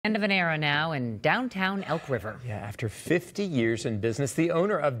End of an era now in downtown Elk River. Yeah, after 50 years in business, the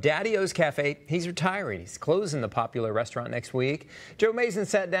owner of Daddy-O's Cafe, he's retiring. He's closing the popular restaurant next week. Joe Mason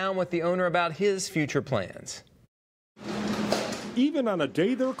sat down with the owner about his future plans. Even on a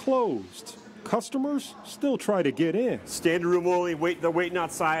day they're closed, customers still try to get in. Standing room only, they're waiting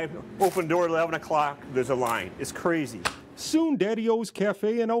outside, open door at 11 o'clock, there's a line. It's crazy. Soon Daddy-O's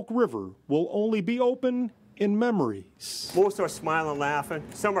Cafe in Elk River will only be open in memories. Most are smiling, laughing.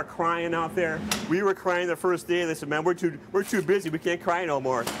 Some are crying out there. We were crying the first day. They said, man, we're too busy. We can't cry no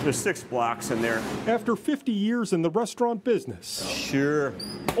more. There's 6 blocks in there. After 50 years in the restaurant business, Sure.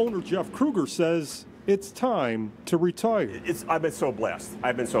 owner Jeff Krueger says it's time to retire. I've been so blessed.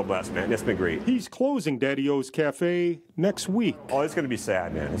 I've been so blessed, man. It's been great. He's closing Daddy-O's Cafe next week. Oh, it's going to be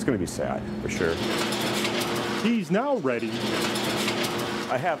sad, man. It's going to be sad, for sure. He's now ready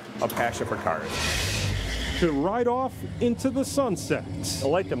I have a passion for cars. to ride off into the sunset. I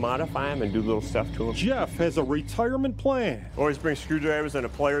like to modify them and do little stuff to them. Jeff has a retirement plan, Always bring screwdrivers and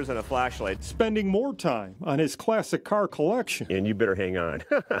pliers and a flashlight. spending more time on his classic car collection. And you better hang on.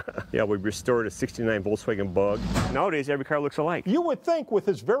 Yeah, we restored a 69 Volkswagen Bug. Nowadays, every car looks alike. You would think with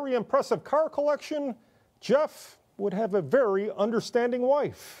his very impressive car collection, Jeff would have a very understanding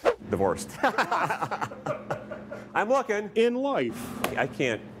wife. Divorced. I'm looking. In life, I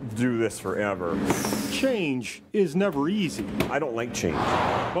can't do this forever. change is never easy, I don't like change.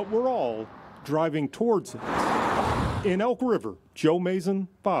 but we're all driving towards it. In Elk River, Joe Mason,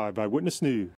 5 Eyewitness News.